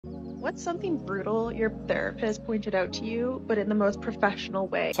What's something brutal your therapist pointed out to you, but in the most professional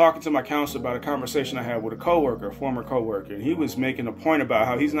way? Talking to my counselor about a conversation I had with a coworker, a former coworker, and he was making a point about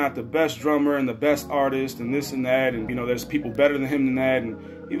how he's not the best drummer and the best artist and this and that, and there's people better than him than that,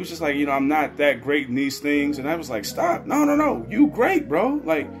 and he was just like, I'm not that great in these things, and I was like, stop, no, you great, bro,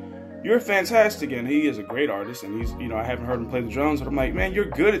 like, you're fantastic, and he is a great artist, and he's, I haven't heard him play the drums, but I'm like, man, you're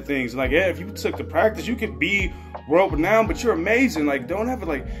good at things, like, yeah, if you took the practice, you could be world renowned, but you're amazing, like, don't ever,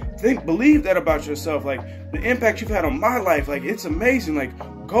 believe that about yourself, like, the impact you've had on my life, like, it's amazing, like,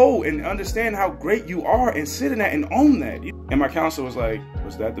 go and understand how great you are, and sit in that and own that. And my counselor was like,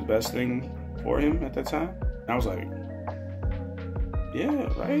 was that the best thing for him at that time? And I was like, yeah,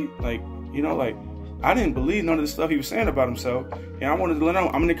 right, like, I didn't believe none of the stuff he was saying about himself, and I wanted to let him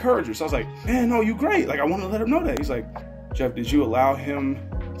know I'm an encourager. So I was like, man, no, you great. Like, I wanted to let him know that. He's like, Jeff, did you allow him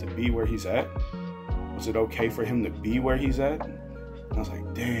to be where he's at? Was it okay for him to be where he's at? And I was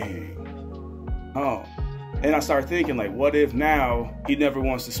like, dang. Oh. And I started thinking, like, what if now he never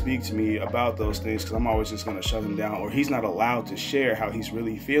wants to speak to me about those things because I'm always just going to shut him down, or he's not allowed to share how he's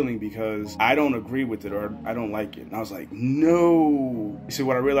really feeling because I don't agree with it or I don't like it. And I was like, no. You see,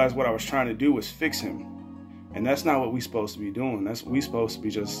 what I realized what I was trying to do was fix him. And that's not what we're supposed to be doing. We're supposed to be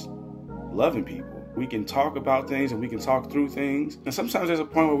just loving people. We can talk about things and we can talk through things. And sometimes there's a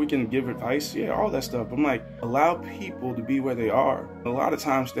point where we can give advice, yeah, all that stuff. But I'm like, allow people to be where they are. A lot of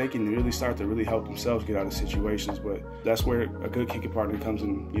times they can really start to really help themselves get out of situations, but that's where a good kicking partner comes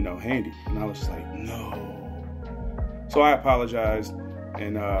in, handy. And I was just like, no. So I apologized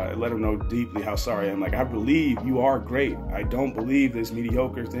and let him know deeply how sorry I am. Like, I believe you are great. I don't believe this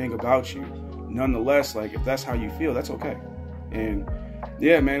mediocre thing about you. Nonetheless, like, if that's how you feel, that's okay. And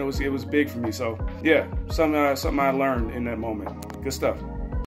yeah, man, it was big for me. So yeah, something I learned in that moment. Good stuff.